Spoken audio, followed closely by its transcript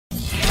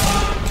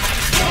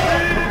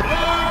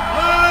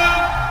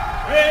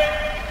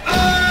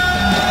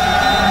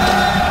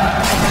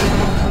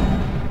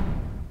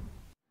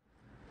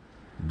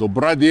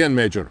Добрый день,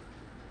 Major.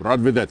 Rad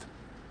videt.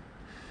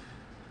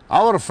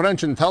 Our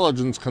French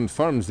intelligence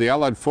confirms the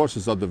Allied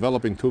forces are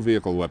developing two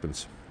vehicle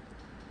weapons.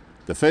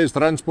 The phase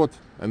transport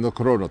and the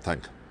chrono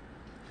tank.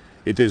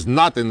 It is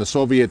not in the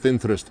Soviet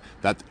interest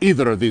that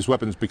either of these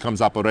weapons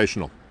becomes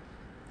operational.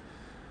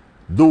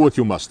 Do what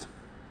you must.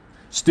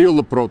 Steal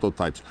the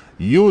prototypes.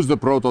 Use the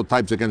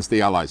prototypes against the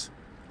Allies.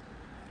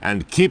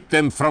 And keep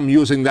them from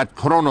using that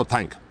chrono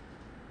tank.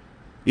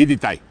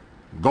 Iditai,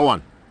 go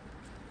on.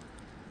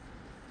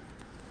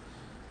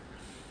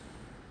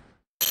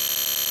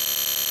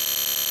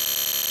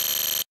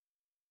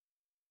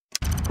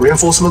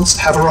 Reinforcements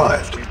have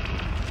arrived.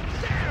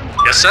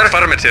 Yes, sir.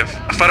 Affirmative.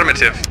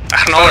 Affirmative.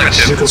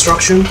 Acknowledged. New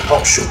construction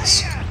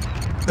options.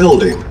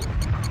 Building.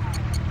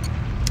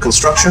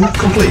 Construction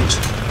complete.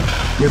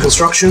 New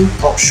construction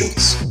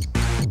options.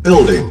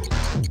 Building.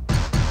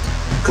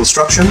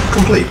 Construction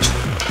complete.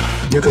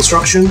 New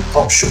construction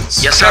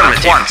options. Yes, sir.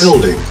 At once.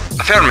 Building.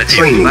 Affirmative.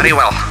 Training. Very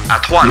well.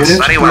 At once.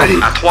 Unit Very well.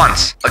 ready. At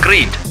once.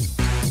 Agreed.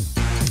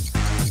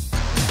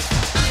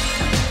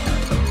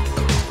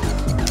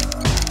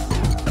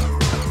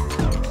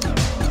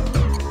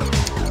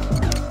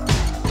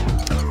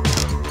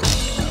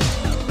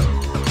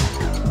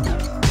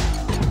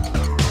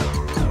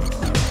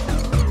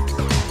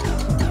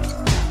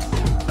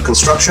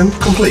 Construction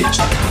complete.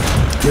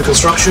 New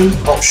construction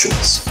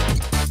options.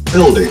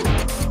 Building.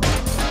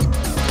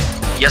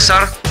 Yes,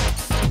 sir.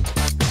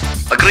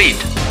 Agreed.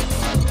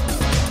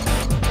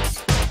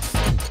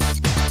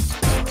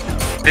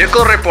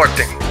 Vehicle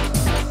reporting.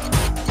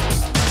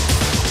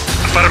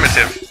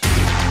 Affirmative.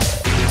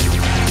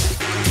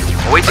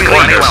 Awaiting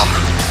orders. Very well.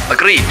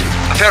 Agreed.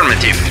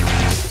 Affirmative.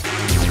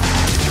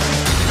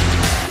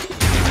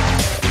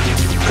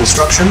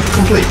 Construction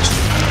complete.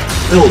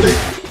 Building.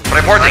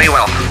 Reporting. Very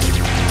well.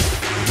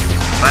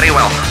 Very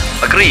well.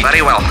 Agreed.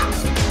 Very well.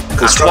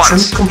 Construction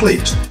At once.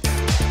 complete.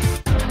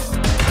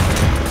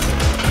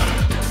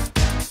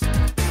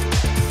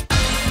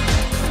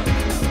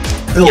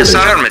 Building. Yes, sir.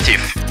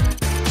 Affirmative.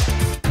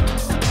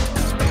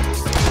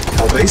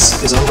 Our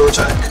base is under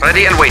attack.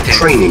 Ready and waiting.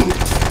 Training.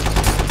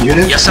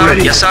 Unit Yes, sir.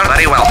 ready. Yes, sir.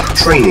 Very well.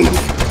 Training.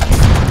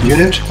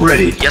 Unit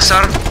ready. Yes,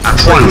 sir. At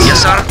Training. once.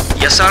 Yes, sir.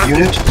 Yes, sir.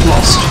 Unit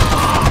lost.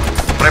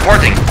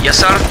 Reporting. Yes,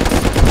 sir.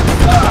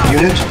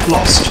 Unit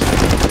lost.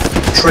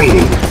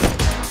 Training.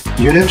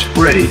 Unit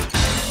ready.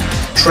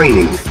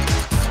 Training.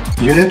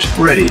 Unit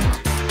ready.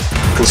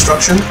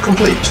 Construction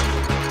complete.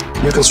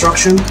 New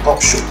construction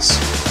options.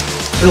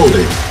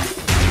 Building.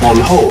 On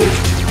hold.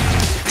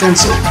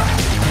 Cancel.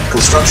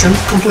 Construction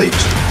complete.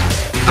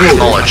 Building.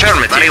 Acknowledge.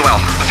 Affirmative. Very well.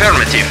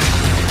 Affirmative.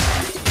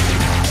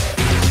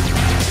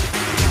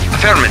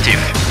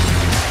 Affirmative.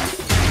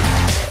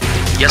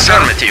 Yes, sir.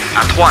 Affirmative.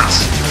 At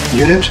once.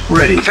 Unit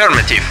ready.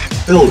 Affirmative.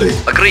 Building.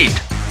 Agreed.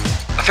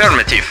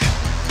 Affirmative.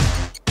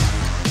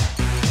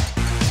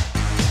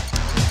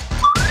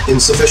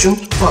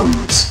 Insufficient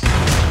funds.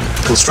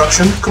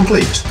 Construction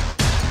complete.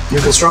 New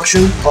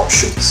construction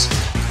options.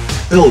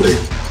 Building.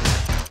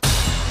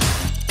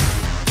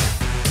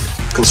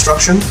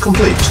 Construction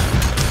complete.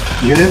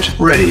 Unit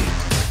ready.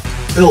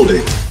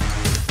 Building.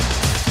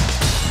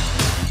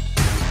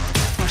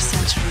 For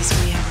centuries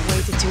we have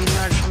waited to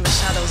emerge from the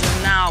shadows,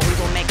 and now we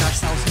will make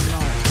ourselves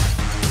known.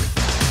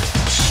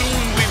 Soon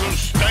we will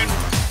stand.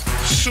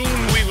 Soon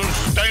we will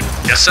stand.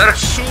 Yes, sir.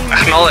 Soon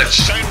Acknowledge.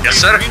 Yes,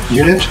 sir.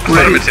 Unit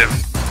ready. Affirmative.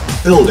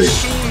 Building.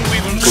 Soon we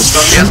will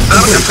Construction Yes, sir.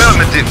 complete.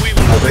 Affirmative.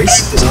 Our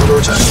base is under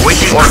attack.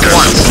 Waiting order. At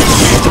once.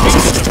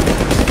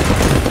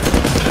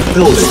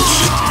 Building.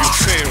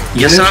 fail.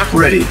 Yes, Unit sir.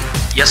 ready.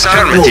 Yes, sir.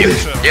 Building.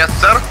 Yes,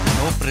 sir.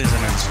 No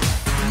prisoners,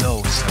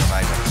 no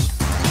survivors.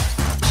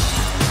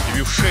 If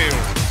you fail,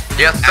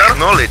 Yes, sir.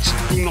 Acknowledge.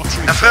 do not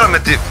return.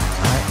 Affirmative.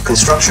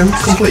 Construction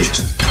complete.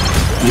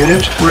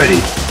 Unit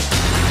ready.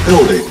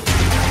 Building.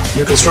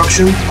 New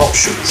construction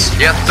options.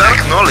 Yes, sir.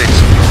 Acknowledge.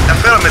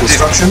 Affirmative.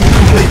 Construction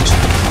complete.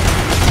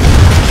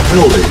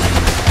 Building.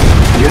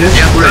 Unit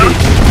Yes, sir. ready.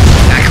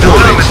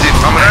 Affirmative.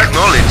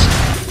 Acknowledge.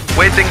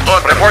 Waiting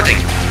order. Reporting.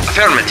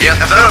 Affirmative. Yes,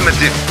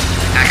 affirmative.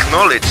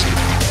 Acknowledge.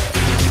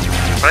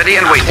 Ready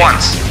and wait.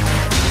 Once.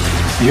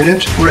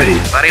 Unit ready.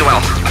 Very well.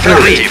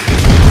 Affirmative.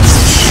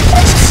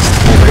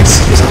 Our base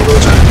is under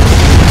attack.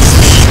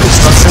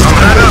 Construction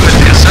complete.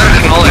 Affirmative. Yes, sir.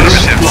 Acknowledge.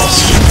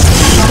 Lost.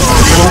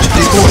 Cannot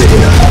deploy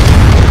here.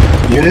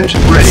 Unit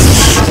ready.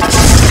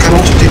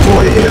 Cannot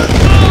deploy here.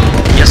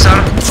 Yes, sir.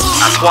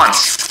 At once.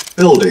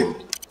 Building.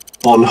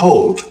 On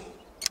hold.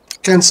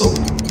 Cancel.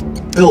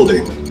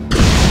 Building.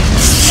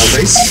 Our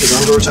base is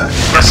under attack.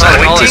 Yes, sir.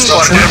 Acknowledge.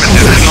 Construction Affirmative.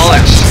 complete.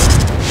 Acknowledge.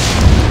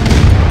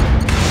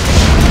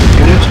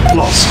 Unit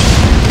lost.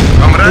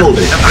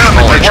 Building.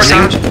 Acknowledge. Yes, sir.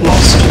 Unit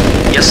lost.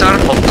 Yes, sir.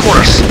 Of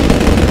course.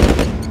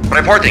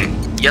 Reporting.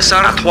 Yes, sir.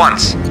 At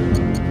once.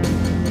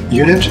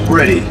 Unit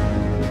ready.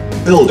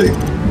 Building.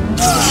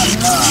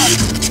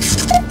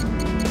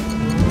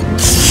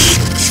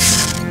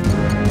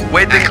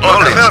 Waiting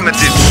order.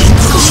 Affirmative.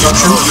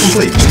 Construction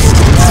complete.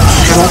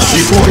 Cannot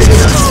deploy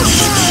here.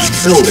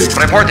 Building.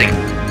 Reporting.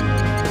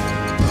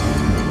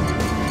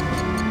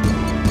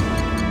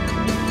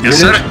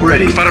 Yes, Unit sir.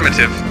 ready.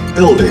 Affirmative.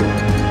 Building.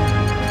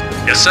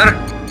 Yes, sir.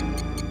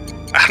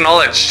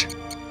 Acknowledged.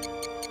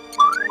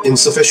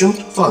 Insufficient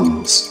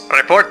funds.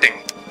 Reporting.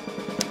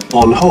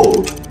 On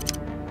hold.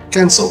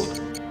 Cancelled.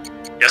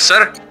 Yes,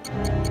 sir.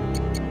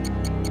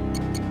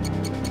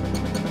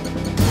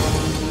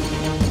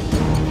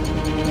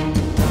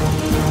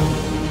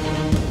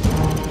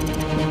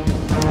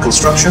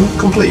 Construction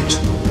complete.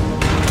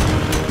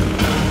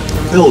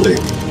 Building.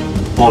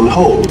 On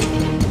hold.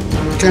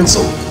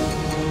 Cancel.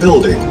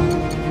 Building.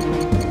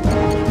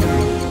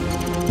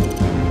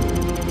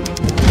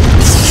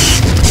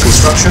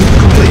 Construction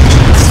complete.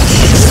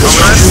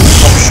 Construction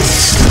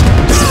options.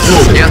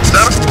 Building. Yes,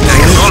 sir.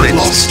 Unit Acknowledged.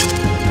 lost.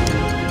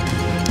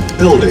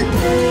 Building.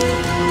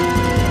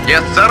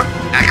 Yes, sir.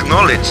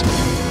 Acknowledged.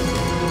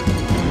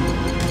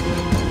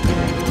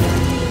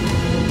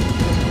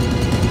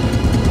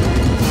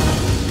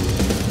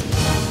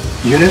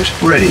 Unit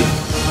ready.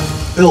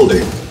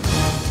 Building.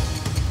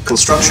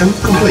 Construction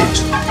complete.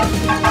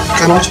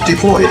 Cannot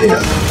deploy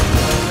here.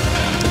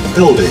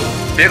 Building.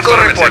 Vehicle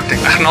reporting.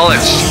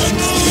 Acknowledged.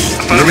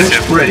 Unit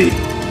Affirmative. ready.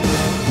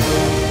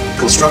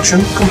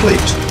 Construction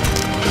complete.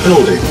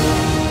 Building.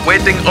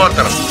 Waiting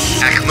order.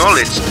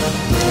 Acknowledged.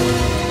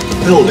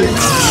 Building.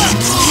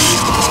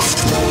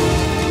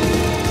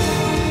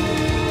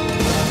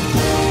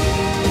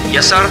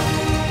 Yes, sir.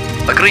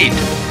 Agreed.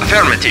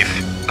 Affirmative.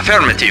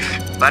 Affirmative.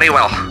 Very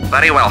well.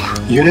 Very well.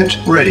 Unit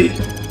ready.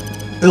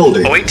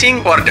 Building.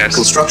 Awaiting orders.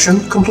 Construction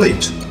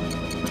complete.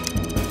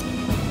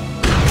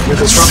 New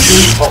construction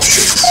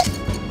options.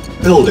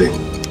 Building.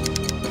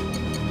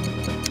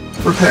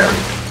 Repairing.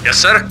 Yes,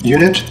 sir.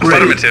 Unit ready.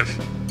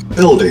 Affirmative.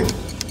 Building.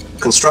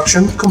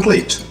 Construction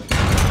complete.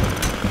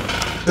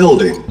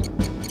 Building.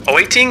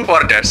 Awaiting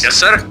orders. Yes,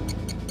 sir.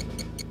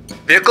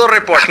 Vehicle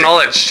report.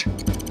 Acknowledged.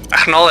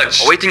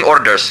 Acknowledged. Awaiting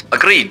orders.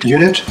 Agreed.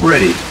 Unit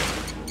ready.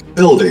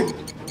 Building.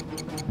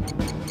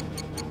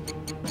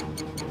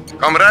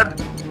 Comrade.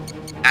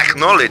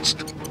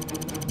 Acknowledged.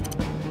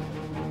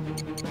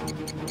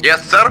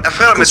 Yes, sir.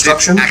 Affirmative.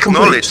 Construction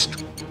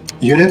Acknowledged.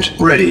 Unit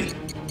ready.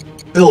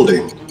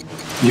 Building.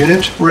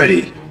 Unit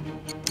ready.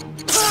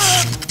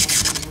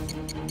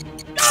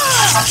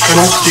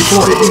 Cannot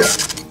deploy here.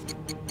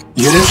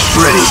 Unit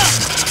ready.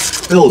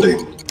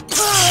 Building.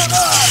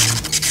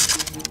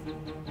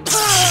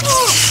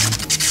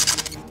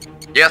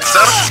 Yes,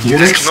 sir.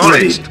 Unit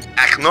Acknowledged. ready.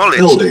 Acknowledged.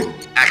 Building.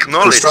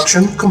 Acknowledged.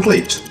 Construction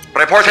complete.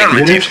 Report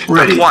affirmative. Unit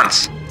ready. At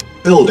once.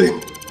 Building.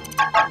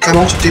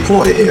 Cannot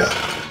deploy here.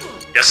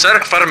 Yes, sir.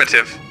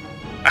 Affirmative.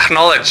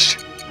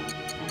 Acknowledged.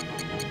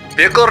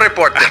 Vehicle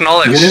report.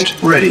 Acknowledged. Unit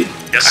ready.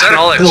 Yes, sir.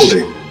 Acknowledged.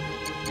 Building.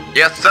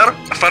 Yes, sir.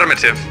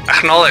 Affirmative.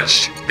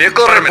 Acknowledged.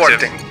 Vehicle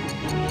reporting.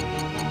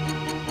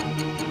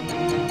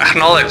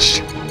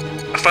 Acknowledged.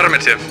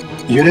 Affirmative.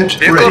 Unit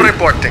Vehicle ready.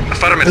 reporting.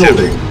 Affirmative.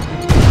 Building.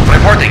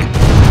 Reporting.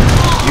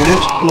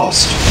 Unit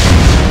lost.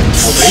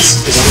 Our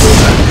base is under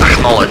attack.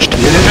 Acknowledged.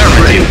 Unit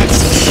Affirmative. ready.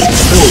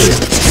 Building.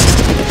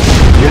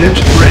 Unit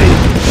ready.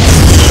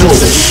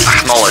 Building.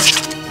 Acknowledged.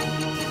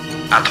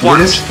 At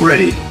once. Unit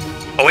ready.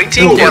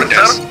 Awaiting Building.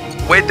 orders.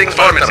 Waiting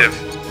affirmative.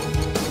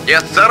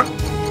 Yes, sir.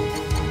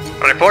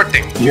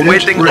 Reporting. Unit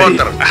Waiting ready.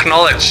 order.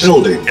 Acknowledged.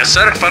 Building. Yes,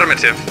 sir.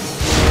 Affirmative.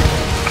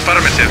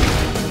 Affirmative.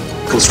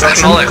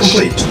 Construction Acknowledged.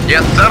 complete.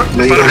 Yes, sir.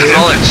 Naval unit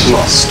Acknowledged.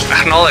 lost.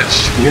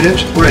 Acknowledged. Unit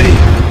ready.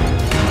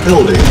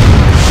 Building.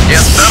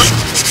 Yes, sir.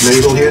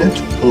 Naval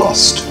unit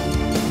lost.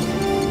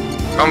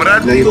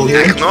 Comrade. Naval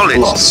unit Acknowledged.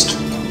 lost.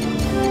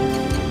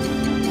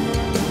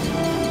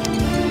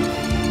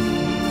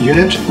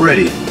 Unit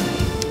ready.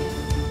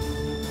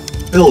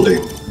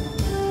 Building.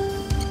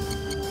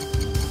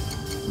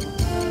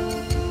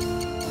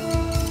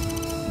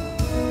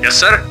 Yes,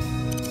 sir.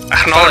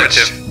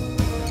 Acknowledged.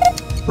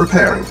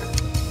 Repairing.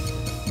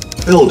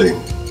 Building.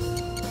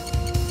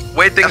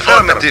 Waiting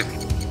affirmative.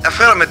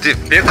 Affirmative.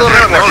 Vehicle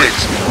reporting.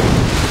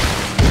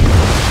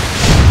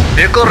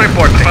 Vehicle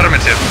report.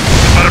 Affirmative.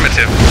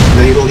 Affirmative.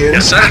 Naval unit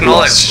Yes, sir.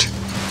 Acknowledged.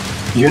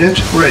 lost. Unit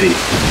ready.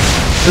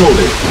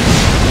 Building.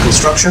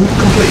 Construction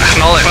complete.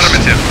 Acknowledged.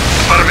 Affirmative.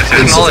 Affirmative.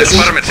 Acknowledged.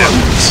 Insufficient Affirmative.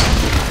 funds.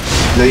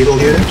 Naval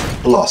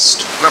unit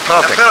lost. No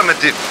problem.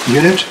 Affirmative.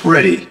 Unit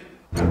ready.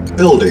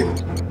 Building.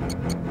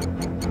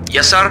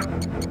 Yes, sir.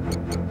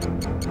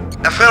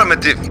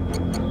 Affirmative.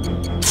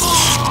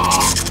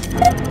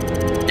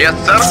 Yes,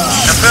 sir.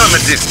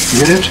 Affirmative.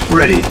 Unit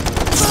ready.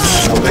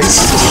 Our base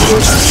is under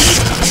attack.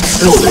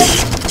 Building.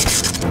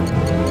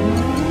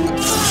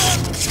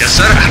 Yes,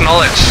 sir.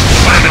 Acknowledged.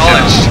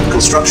 Acknowledged.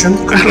 Construction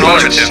complete.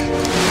 Acknowledged.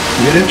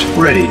 Unit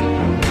ready.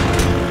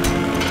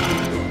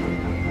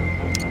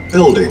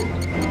 Building.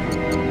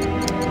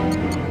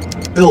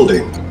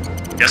 Building.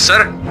 Yes,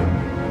 sir.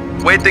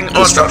 Waiting order.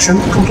 Construction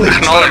complete.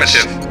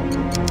 Acknowledged.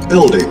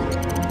 Building.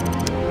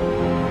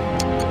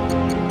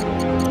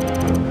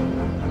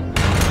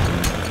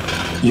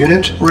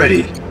 Unit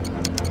ready.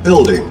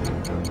 Building.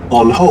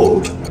 On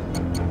hold.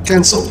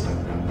 Cancel.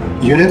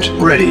 Unit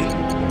ready.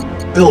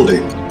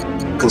 Building.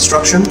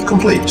 Construction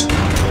complete.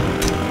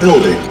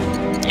 Building.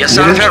 Yes,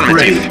 sir. Unit Affirmative.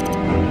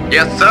 ready.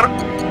 Yes, sir.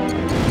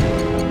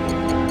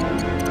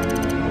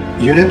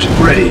 Unit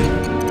ready.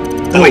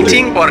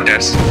 Awaiting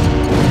orders.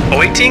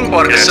 Awaiting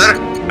orders. Yes, sir.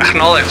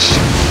 Acknowledged.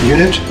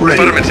 Unit ready.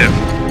 Affirmative.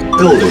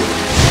 Building.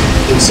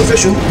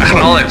 Insufficient.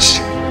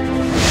 Acknowledged.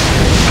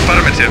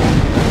 Affirmative.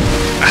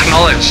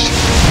 Acknowledged.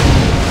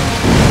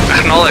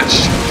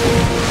 Acknowledged.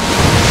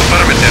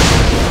 Affirmative.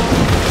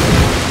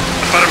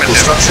 Affirmative.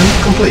 Construction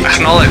complete.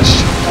 Acknowledged.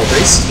 Our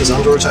base is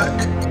under attack.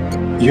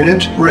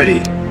 Unit ready.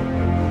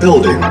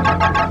 Building.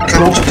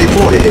 Cannot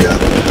deploy here.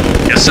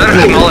 Yes, sir.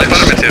 Building. Acknowledged.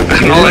 Affirmative.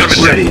 Unit Acknowledged.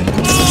 ready.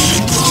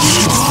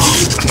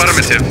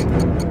 Affirmative.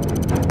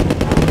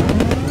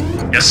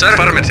 Yes, sir.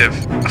 Affirmative.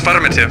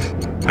 Affirmative.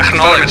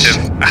 Acknowledged.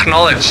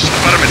 Acknowledged.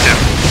 Affirmative.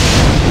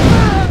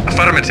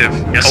 Affirmative.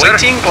 Yes, sir.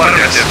 Awaiting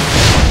orders.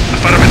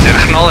 Affirmative.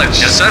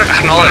 Acknowledged. Yes, sir.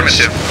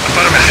 Acknowledged.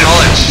 Affirmative.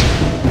 Acknowledged.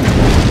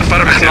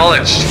 Affirmative.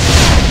 Acknowledged.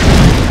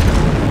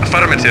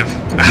 Affirmative.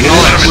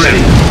 Unit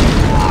ready.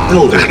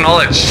 Building.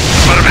 Acknowledged.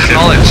 Affirmative.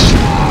 Acknowledged.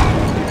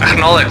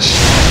 Acknowledged.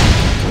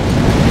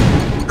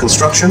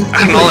 Construction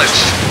complete.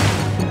 Acknowledged.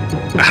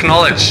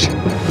 Acknowledged.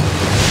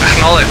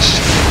 Acknowledged.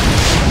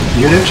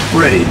 Unit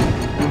ready.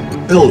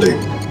 Building.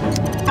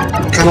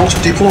 Cannot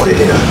deploy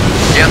here.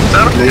 Yes,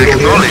 sir.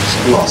 Naval unit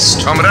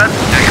lost. Comrade,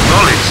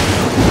 acknowledged.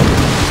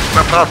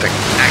 Reporting.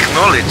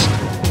 Acknowledged.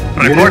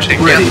 Reporting.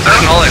 Unit ready. Yes, sir.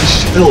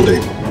 Acknowledged.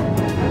 Building.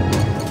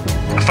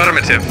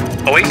 Affirmative.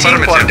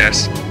 Awaiting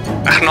orders.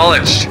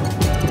 Acknowledged.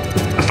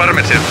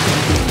 Affirmative.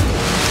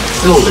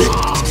 Building.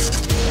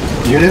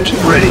 Unit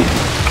ready.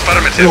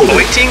 Affirmative. Building.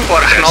 Awaiting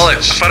orders.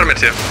 Acknowledged.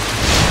 Affirmative.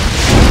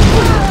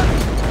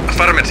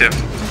 Affirmative.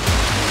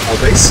 Our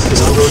base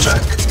is under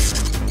attack.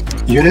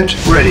 Unit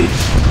ready.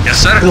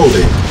 Yes, sir.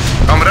 Building.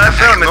 Comrade,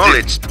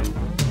 acknowledged.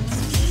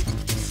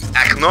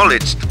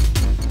 Acknowledged.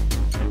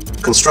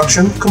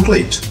 Construction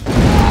complete.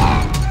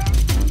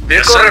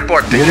 Vehicle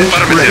reporting. Unit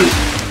Affirmative.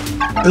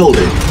 ready.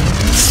 Building.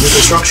 New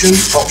construction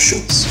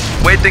options.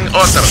 Waiting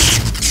order.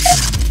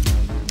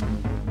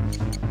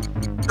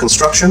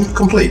 Construction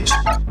complete.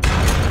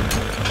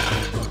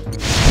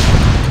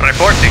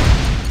 Reporting.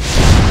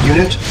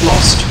 Unit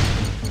lost.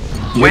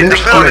 Waiting Unit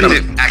affirmative.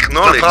 ready.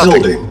 Acknowledged.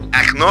 Building.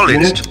 Acknowledged.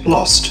 Unit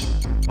lost.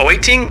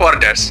 Awaiting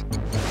orders.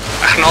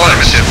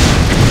 Acknowledged.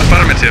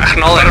 Affirmative.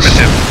 Acknowledged.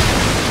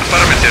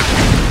 Affirmative.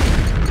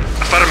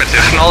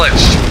 Affirmative.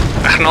 Acknowledged.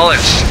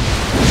 Acknowledged.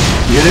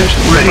 Unit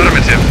ready.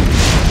 Affirmative.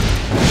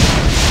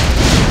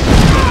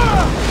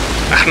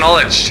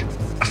 Acknowledged.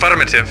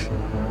 Affirmative.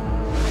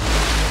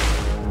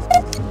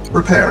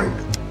 Repairing.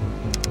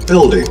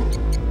 Building.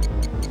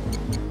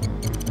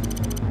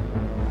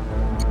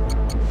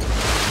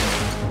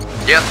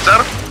 Yes, sir.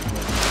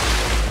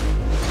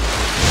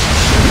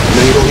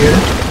 Naval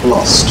unit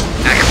lost.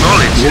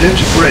 Acknowledged. Unit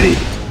ready.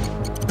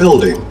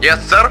 Building.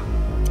 Yes, sir.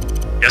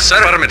 Yes, sir.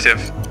 Affirmative.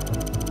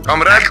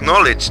 Comrade.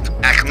 Acknowledged.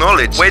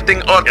 Acknowledged.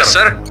 Waiting order. Yes,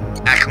 sir.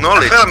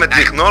 Acknowledged. Affirmative.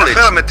 Acknowledged.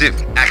 Affirmative.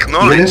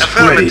 Acknowledged. Unit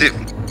Affirmative.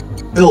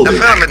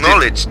 Building.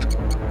 Acknowledged.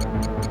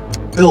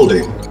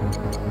 Building.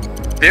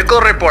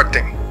 Vehicle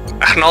reporting.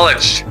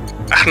 Acknowledged.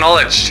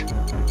 Acknowledged.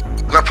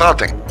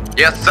 Reporting.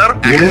 Yes, sir.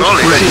 Unit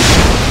Acknowledged. ready.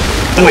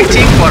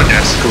 Awaiting Building.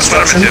 orders.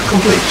 Construction Affirmative.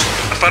 complete.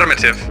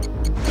 Affirmative.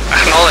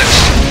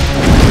 Acknowledged.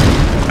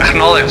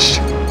 Acknowledged.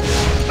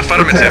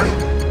 Affirmative. Repair.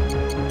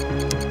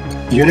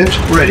 Unit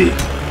ready.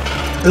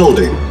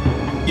 Building.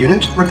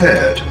 Unit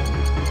repaired.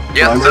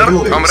 Yes, Primary sir.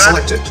 building Comrade.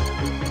 selected.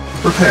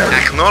 Repairing.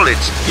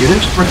 Acknowledged.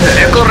 Unit repaired.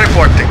 Vehicle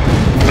reporting.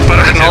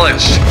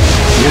 Acknowledged.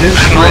 Unit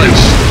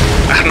Acknowledged.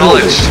 ready.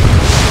 Acknowledged.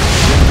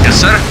 Yes,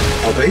 sir.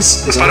 Our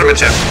base is under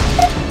Affirmative.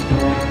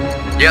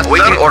 attack. Yes,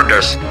 waiting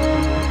orders.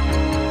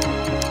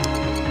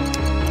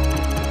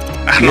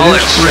 Unit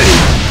Acknowledged. ready.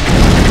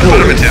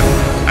 Building. Affirmative.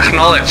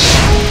 Acknowledged.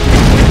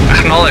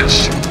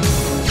 Acknowledged.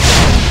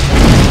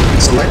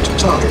 Select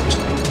target.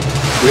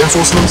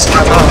 Reinforcements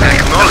have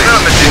arrived.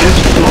 Acknowledged. Unit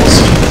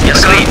lost. Yes,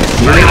 sir.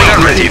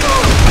 Affirmative.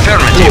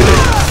 Affirmative.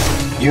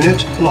 Building. Unit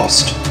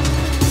lost.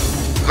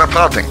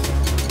 Reporting.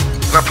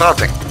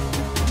 Reporting.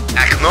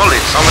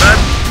 Acknowledged.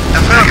 Comrade.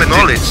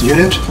 Acknowledged.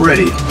 Unit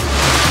ready.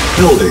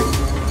 Building.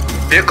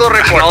 Vehicle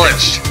reporting.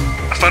 Acknowledged.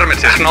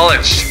 Affirmative.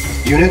 Acknowledged.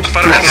 Unit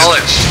Affirmative. lost.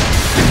 Acknowledged.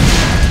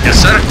 Yes,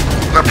 sir.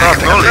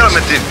 Reporting.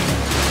 Affirmative.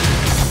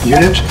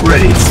 Unit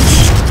ready.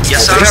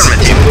 Yes, Our sir. base is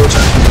Affirmative. under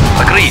attack.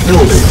 Agreed.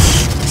 Building.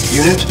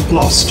 Unit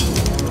lost.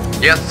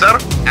 Yes, sir.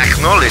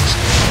 Acknowledged.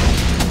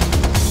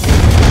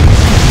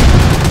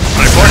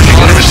 Reporting.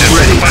 Affirmative.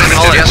 ready.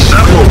 Affirmative. Yes,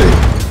 sir. Building.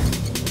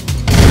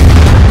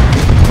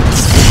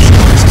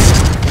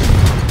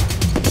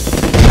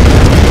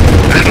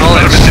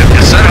 Acknowledged.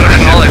 Yes, sir.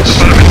 Acknowledged.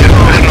 Affirmative.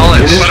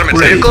 Acknowledged. Unit Affirmative.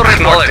 ready. Vehicle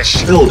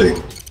acknowledged. Building.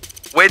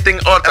 Waiting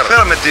order.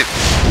 Affirmative.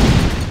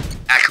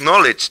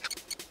 Acknowledged.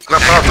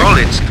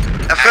 Acknowledged.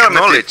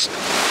 Affirmative.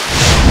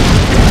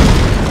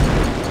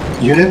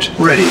 Unit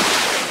ready.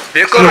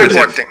 Vehicle Building.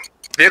 reporting.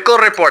 Vehicle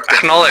report.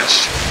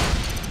 Acknowledged.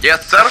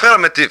 Yes, sir.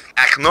 Affirmative.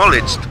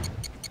 Acknowledged.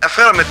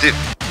 Affirmative.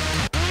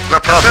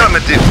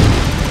 Affirmative.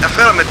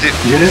 Affirmative.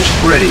 Unit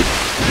ready.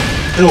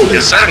 Building.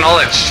 Yes, sir.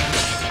 Acknowledged.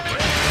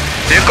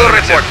 Vehicle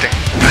reporting.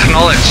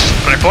 Acknowledged.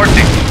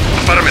 Reporting.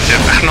 Affirmative.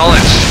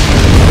 Acknowledged.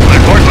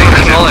 Reporting.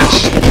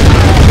 Acknowledged.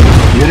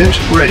 Unit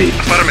ready.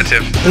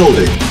 Affirmative.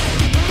 Building.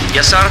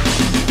 Yes, sir.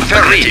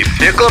 Affirmative.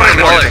 Vehicle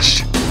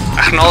acknowledged.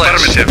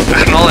 Acknowledged. Affirmative.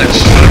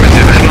 Acknowledged.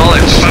 Affirmative.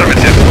 Acknowledged.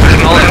 Affirmative.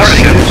 Acknowledged.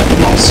 Unit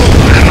lost.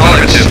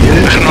 Acknowledged.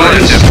 Unit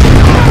Acknowledged.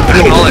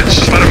 ready. Acknowledged.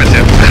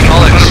 Affirmative.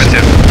 Acknowledged.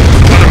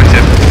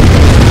 Affirmative.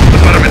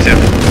 Affirmative.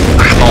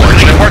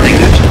 Acknowledged. Reporting.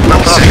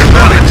 Lost.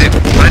 Affirmative.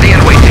 Ready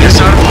and waiting. Yes,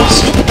 sir.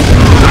 Lost.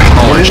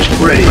 Acknowledged.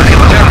 Unit ready.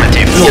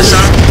 Affirmative. Yes,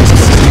 sir.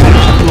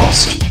 Unit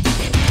lost.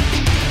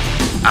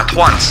 At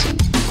once.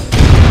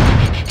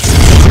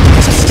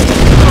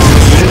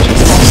 Unit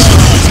lost.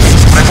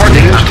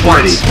 Reporting Unit at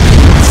ready. once.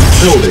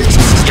 Building.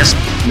 Yes.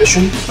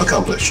 Mission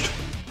accomplished.